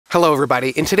Hello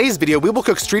everybody, in today's video we will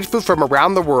cook street food from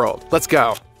around the world. Let's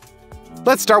go!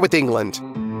 Let's start with England.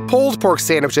 Pulled pork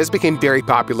sandwiches became very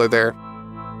popular there.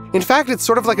 In fact, it's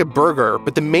sort of like a burger,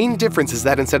 but the main difference is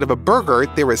that instead of a burger,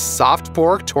 there is soft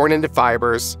pork torn into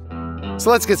fibers. So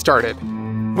let's get started.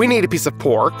 We need a piece of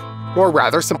pork, or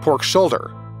rather some pork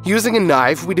shoulder. Using a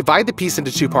knife, we divide the piece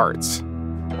into two parts.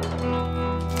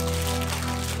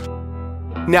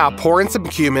 Now pour in some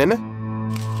cumin,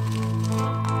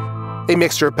 a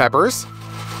mixture of peppers,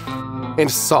 and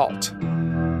salt,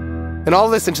 and all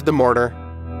this into the mortar.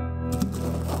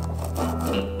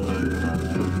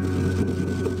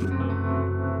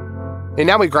 And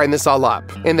now we grind this all up,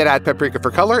 and then add paprika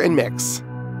for color and mix.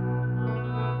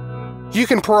 You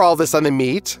can pour all this on the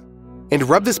meat, and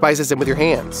rub the spices in with your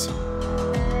hands.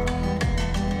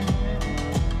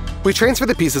 We transfer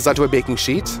the pieces onto a baking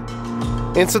sheet,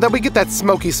 and so that we get that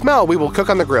smoky smell, we will cook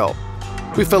on the grill.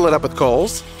 We fill it up with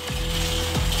coals,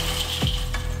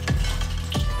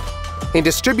 and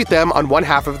distribute them on one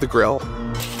half of the grill.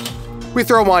 We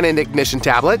throw on an ignition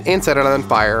tablet and set it on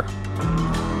fire.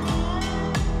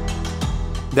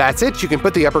 That's it, you can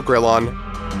put the upper grill on.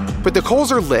 When the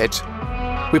coals are lit,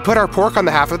 we put our pork on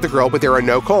the half of the grill but there are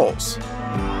no coals.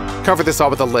 Cover this all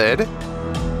with a lid,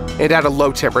 and at a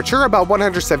low temperature, about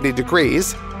 170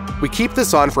 degrees, we keep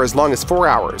this on for as long as 4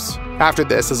 hours. After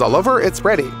this is all over, it's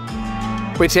ready.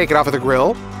 We take it off of the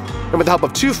grill, and with the help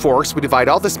of 2 forks, we divide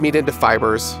all this meat into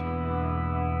fibers.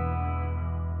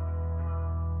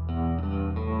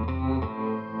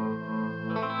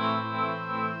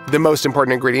 The most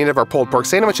important ingredient of our pulled pork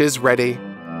sandwich is ready.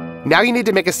 Now you need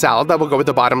to make a salad that will go with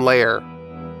the bottom layer.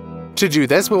 To do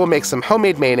this, we will make some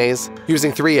homemade mayonnaise.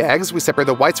 Using 3 eggs, we separate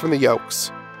the whites from the yolks.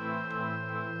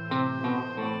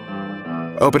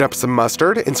 Open up some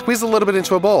mustard and squeeze a little bit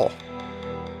into a bowl.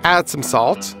 Add some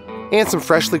salt and some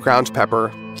freshly ground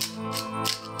pepper.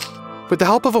 With the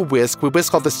help of a whisk, we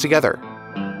whisk all this together.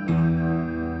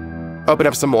 Open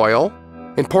up some oil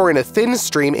and pour in a thin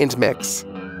stream and mix.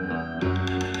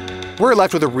 We're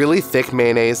left with a really thick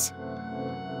mayonnaise.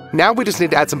 Now we just need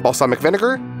to add some balsamic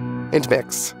vinegar and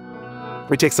mix.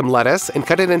 We take some lettuce and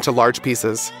cut it into large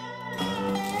pieces.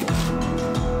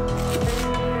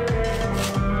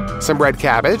 Some red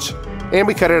cabbage, and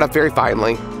we cut it up very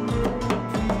finely.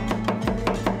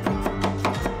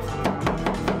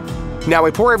 Now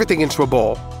we pour everything into a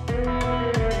bowl.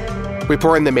 We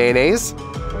pour in the mayonnaise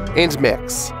and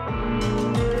mix.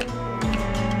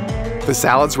 The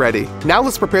salad's ready. Now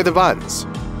let's prepare the buns.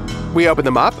 We open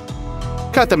them up,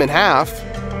 cut them in half,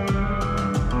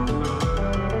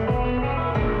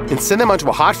 and send them onto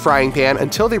a hot frying pan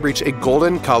until they reach a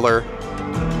golden color.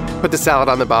 Put the salad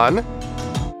on the bun,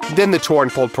 then the torn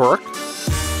pulled pork,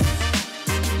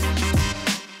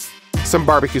 some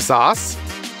barbecue sauce.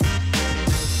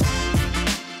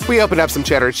 We open up some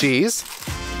cheddar cheese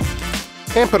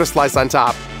and put a slice on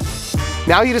top.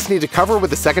 Now you just need to cover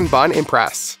with the second bun and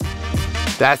press.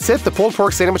 That's it, the pulled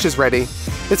pork sandwich is ready.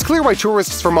 It's clear why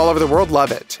tourists from all over the world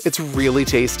love it. It's really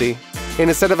tasty.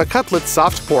 And instead of a cutlet,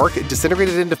 soft pork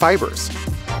disintegrated into fibers.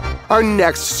 Our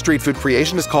next street food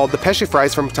creation is called the pesce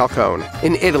fries from Talcone.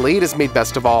 In Italy, it is made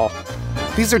best of all.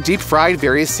 These are deep-fried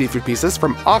various seafood pieces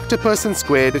from octopus and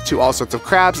squid to all sorts of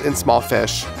crabs and small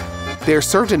fish. They are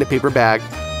served in a paper bag.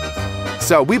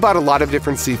 So we bought a lot of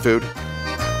different seafood.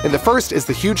 And the first is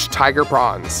the huge tiger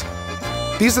prawns.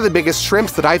 These are the biggest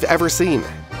shrimps that I've ever seen.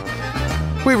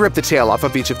 We rip the tail off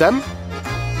of each of them.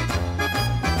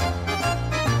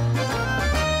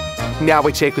 Now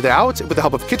we take it out. With the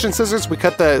help of kitchen scissors, we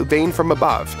cut the vein from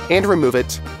above and remove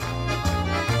it.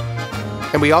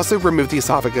 And we also remove the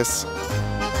esophagus.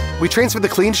 We transfer the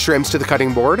cleaned shrimps to the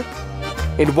cutting board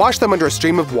and wash them under a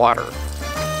stream of water.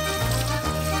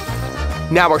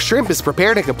 Now our shrimp is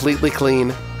prepared and completely clean.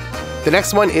 The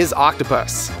next one is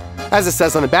octopus. As it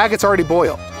says on the bag, it's already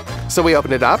boiled. So we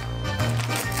open it up.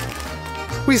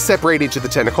 We separate each of the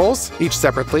tentacles, each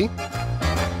separately.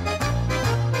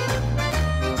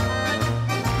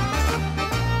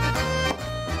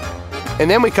 And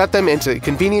then we cut them into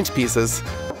convenient pieces.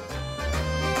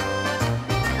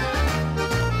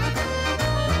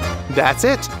 That's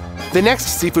it. The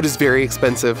next seafood is very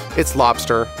expensive. It's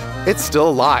lobster. It's still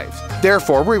alive.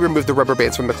 Therefore, we remove the rubber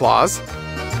bands from the claws.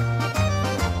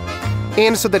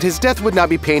 And so that his death would not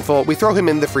be painful, we throw him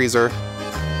in the freezer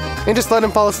and just let him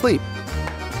fall asleep.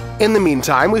 In the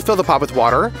meantime, we fill the pot with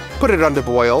water, put it on to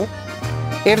boil,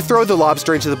 and throw the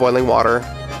lobster into the boiling water.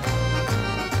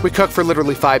 We cook for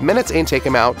literally 5 minutes and take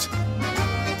him out.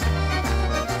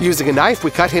 Using a knife,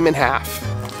 we cut him in half.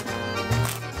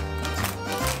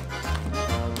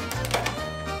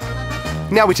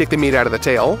 Now we take the meat out of the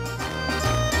tail.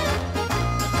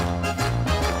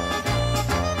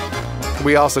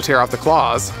 We also tear off the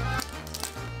claws.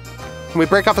 We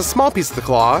break off a small piece of the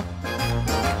claw,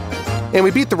 and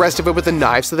we beat the rest of it with a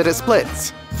knife so that it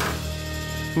splits.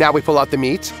 Now we pull out the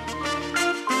meat,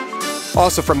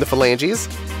 also from the phalanges.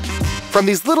 From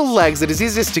these little legs, it is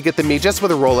easiest to get the meat just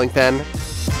with a rolling pin.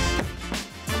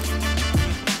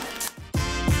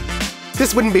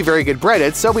 This wouldn't be very good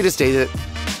breaded, so we just ate it.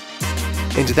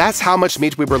 And that's how much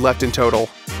meat we were left in total.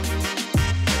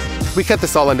 We cut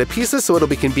this all into pieces so it'll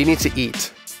be convenient to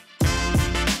eat.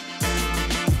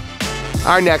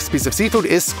 Our next piece of seafood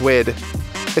is squid.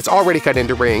 It's already cut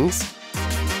into rings.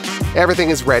 Everything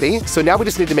is ready, so now we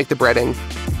just need to make the breading.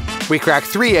 We crack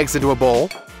 3 eggs into a bowl.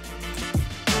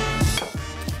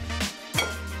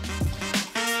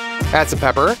 Add some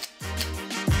pepper.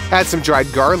 Add some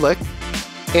dried garlic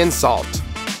and salt.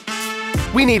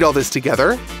 We knead all this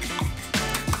together.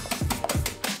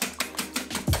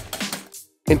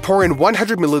 And pour in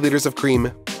 100 milliliters of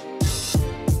cream.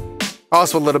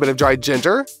 Also a little bit of dried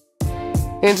ginger.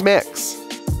 And mix.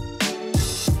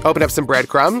 Open up some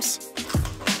breadcrumbs.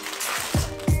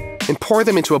 And pour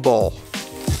them into a bowl.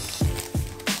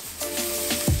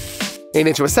 And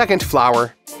into a second,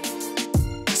 flour.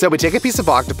 So we take a piece of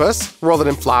octopus, roll it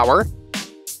in flour,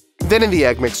 then in the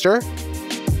egg mixture,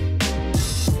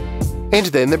 and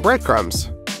then the breadcrumbs.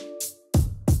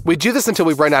 We do this until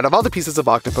we run out of all the pieces of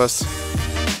octopus.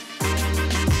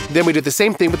 Then we do the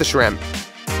same thing with the shrimp.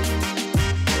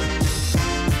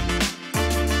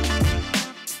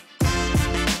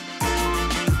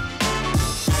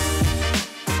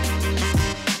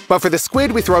 But for the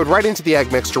squid, we throw it right into the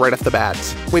egg mixture right off the bat.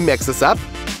 We mix this up,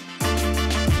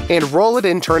 and roll it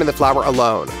in, turn in the flour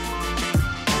alone.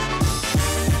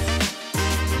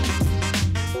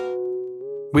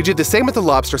 We do the same with the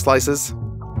lobster slices.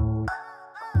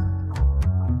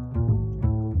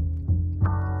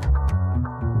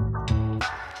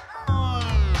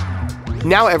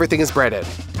 Now everything is breaded.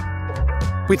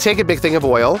 We take a big thing of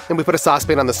oil, and we put a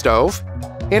saucepan on the stove,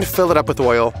 and fill it up with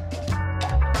oil.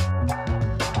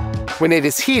 When it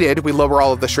is heated, we lower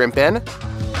all of the shrimp in.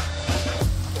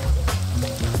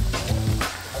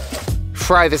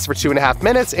 Fry this for 2.5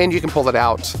 minutes, and you can pull it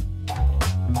out.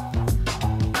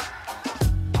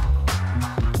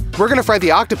 We're gonna fry the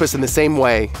octopus in the same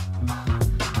way.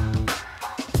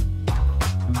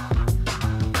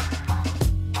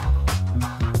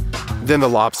 Then the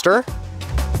lobster.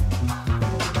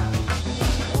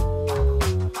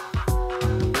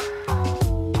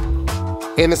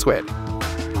 And the squid.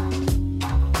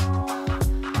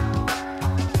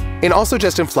 And also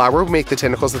just in flour, we make the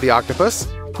tentacles of the octopus,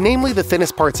 namely the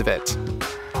thinnest parts of it.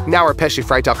 Now our pesce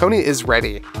fried talconi is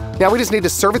ready. Now we just need to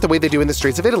serve it the way they do in the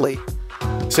streets of Italy.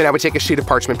 So now we take a sheet of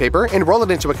parchment paper and roll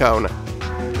it into a cone.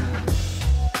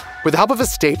 With the help of a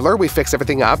stapler, we fix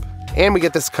everything up, and we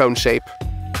get this cone shape.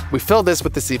 We fill this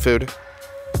with the seafood.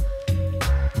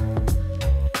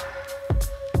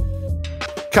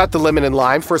 Cut the lemon and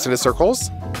lime first into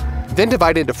circles, then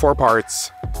divide it into 4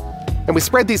 parts. And we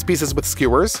spread these pieces with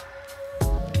skewers.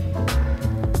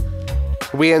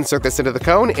 We insert this into the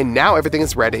cone, and now everything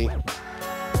is ready.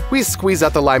 We squeeze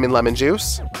out the lime and lemon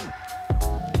juice.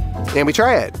 And we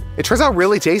try it. It turns out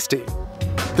really tasty.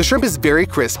 The shrimp is very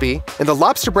crispy, and the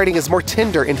lobster breading is more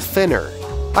tender and thinner.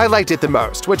 I liked it the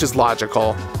most, which is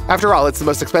logical. After all, it's the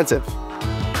most expensive.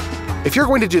 If you're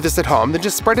going to do this at home, then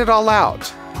just spread it all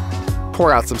out.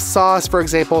 Pour out some sauce, for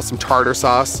example, some tartar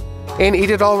sauce, and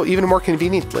eat it all even more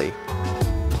conveniently.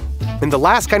 And the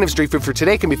last kind of street food for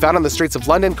today can be found on the streets of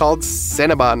London called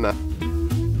cinnamon.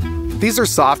 These are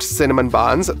soft cinnamon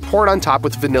buns poured on top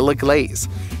with vanilla glaze,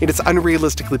 and it's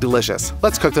unrealistically delicious.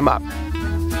 Let's cook them up.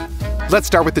 Let's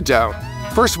start with the dough.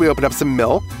 First, we open up some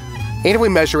milk, and we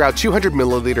measure out 200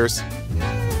 milliliters.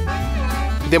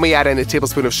 Then we add in a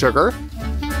tablespoon of sugar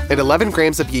and 11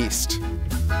 grams of yeast.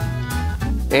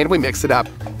 And we mix it up.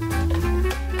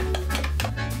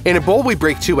 In a bowl, we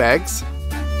break 2 eggs,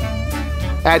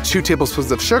 add 2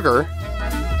 tablespoons of sugar,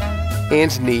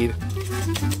 and knead.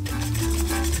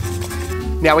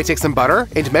 Now we take some butter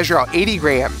and measure out 80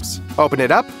 grams. Open it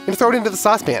up and throw it into the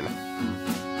saucepan.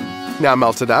 Now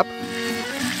melt it up.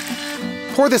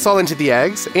 Pour this all into the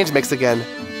eggs and mix again.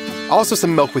 Also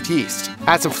some milk with yeast.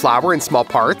 Add some flour in small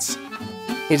parts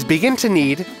and begin to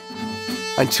knead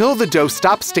until the dough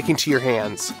stops sticking to your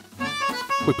hands.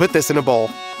 We put this in a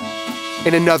bowl.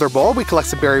 In another bowl, we collect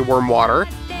some berry worm water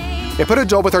and put a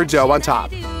dough with our dough on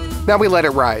top. Now we let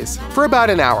it rise for about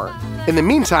an hour. In the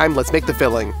meantime, let's make the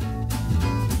filling.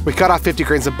 We cut off 50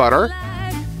 grams of butter,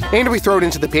 and we throw it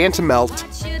into the pan to melt.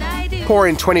 Pour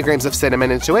in 20 grams of cinnamon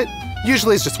into it,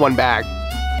 usually it's just 1 bag,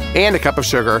 and a cup of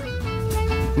sugar.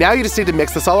 Now you just need to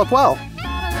mix this all up well.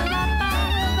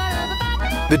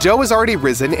 The dough has already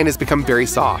risen and has become very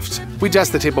soft. We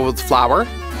dust the table with flour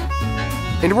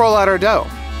and roll out our dough.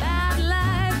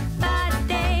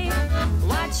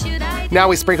 Now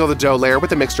we sprinkle the dough layer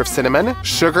with a mixture of cinnamon,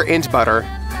 sugar, and butter,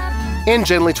 and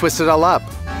gently twist it all up.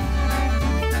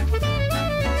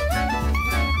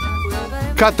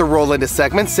 Cut the roll into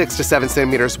segments 6 to 7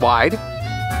 centimeters wide,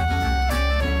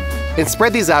 and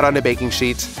spread these out on a baking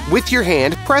sheet. With your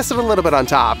hand, press it a little bit on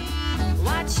top.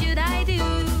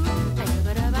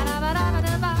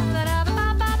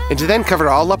 And then cover it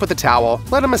all up with a towel,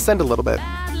 let them ascend a little bit.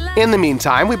 In the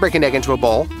meantime, we break an egg into a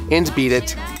bowl and beat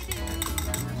it.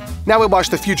 Now we wash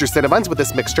the future Cinnabons with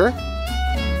this mixture.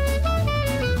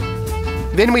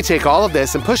 Then we take all of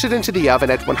this and push it into the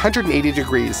oven at 180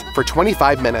 degrees for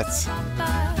 25 minutes.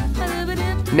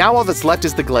 Now all that's left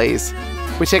is the glaze.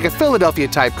 We take a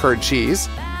Philadelphia-type curd cheese.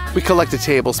 We collect a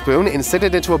tablespoon and set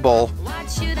it into a bowl.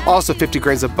 Also 50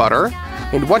 grams of butter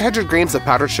and 100 grams of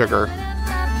powdered sugar.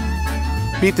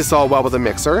 Beat this all well with a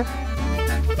mixer.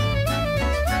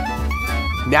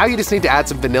 Now you just need to add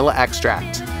some vanilla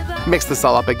extract. Mix this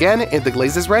all up again and the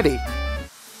glaze is ready.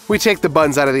 We take the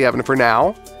buns out of the oven for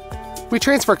now. We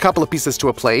transfer a couple of pieces to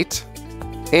a plate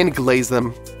and glaze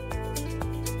them.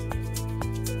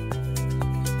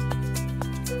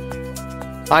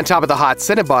 On top of the hot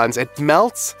Cinnabons, it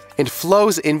melts and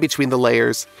flows in between the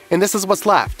layers, and this is what's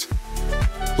left.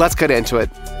 Let's get into it.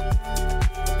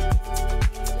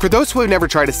 For those who have never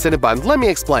tried a Cinnabon, let me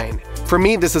explain. For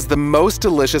me, this is the most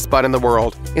delicious bun in the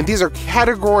world, and these are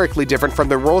categorically different from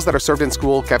the rolls that are served in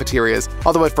school cafeterias,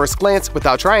 although at first glance,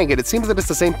 without trying it, it seems that it's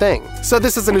the same thing. So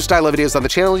this is a new style of videos on the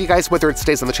channel, you guys. Whether it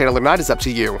stays on the channel or not is up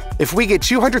to you. If we get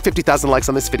 250,000 likes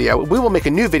on this video, we will make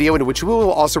a new video in which we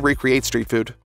will also recreate street food.